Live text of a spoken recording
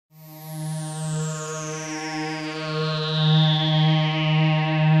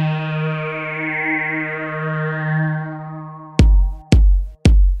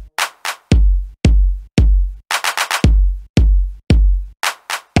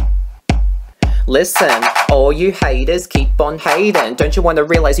Listen, all you haters keep on hating. Don't you wanna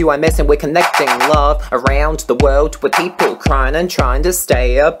realize you are missing? We're connecting love around the world with people crying and trying to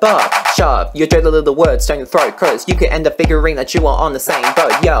stay above. Shove your dirty little words down your throat, cause you could end up figuring that you are on the same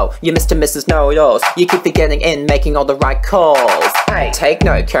boat. Yo, you Mr. and Mrs. Know-it-alls, you keep forgetting in making all the right calls. Hey, take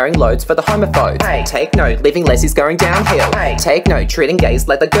note, carrying loads for the homophobes. Hey, take note, leaving lezzies going downhill. Hey, take note, treating gays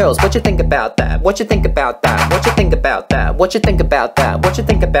like the girls. What you think about that? What you think about that? What you think about that? What you think about that? What you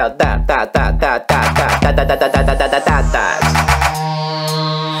think about that?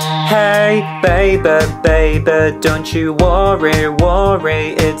 Hey, baby, don't you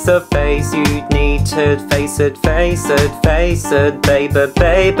worry, it's a phase, you need to face it, baby,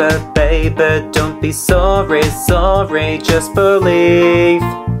 don't be sorry, just believe.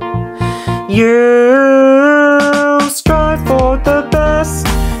 You strive for the best,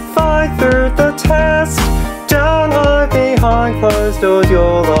 fight through the test, don't hide behind closed doors,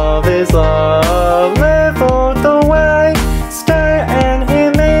 your love is love, live all the way, stay and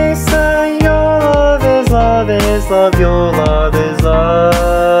hear me say your love is love, your love is love.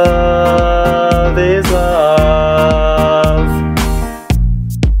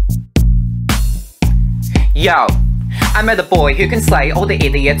 Yo, I met a boy who can slay all the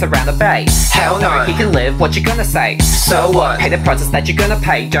idiots around the bay. Hell no, he can live, what you gonna say? So what? Pay the prices that you're gonna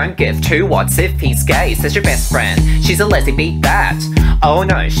pay. Don't give two what's if he's gay, says your best friend. She's a leslie, beat that. Oh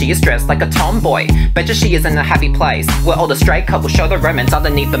no, she is dressed like a tomboy. Betcha she is in a happy place where all the straight couples show the romance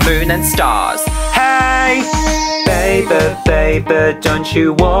underneath the moon and stars. Hey, baby, don't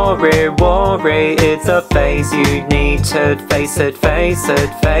you worry, it's a phase, you need to face it,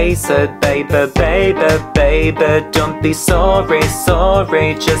 baby, don't be sorry,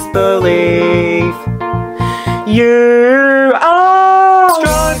 just believe. You are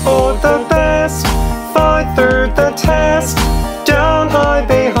strive for the best, fight through the test, don't hide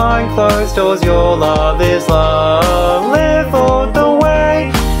behind closed doors, your love is love, live all the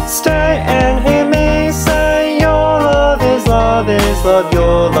way, stay and hear me say your love is love,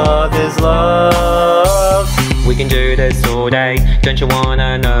 your love is love. We can do this all day, don't you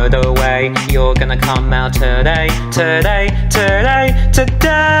wanna know the way you're gonna come out today?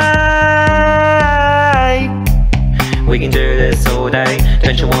 We can do this all day,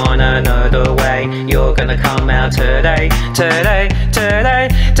 don't you wanna know the way you're gonna come out today?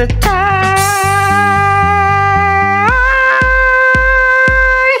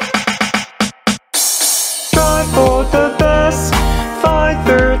 Strive for the best, fight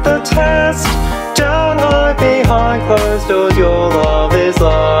through the test, don't hide behind closed doors, your love is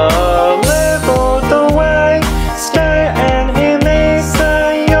love, live all the way, stay and hear me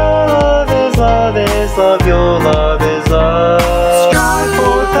say your love is love, your love is love. Strive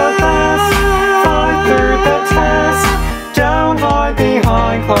for the best, fight through the test, don't hide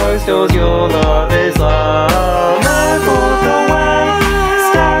behind closed doors, your love is love, live all the way,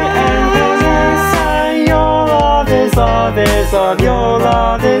 stay and hear me say your love is love, your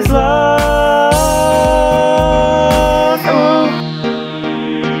love is love.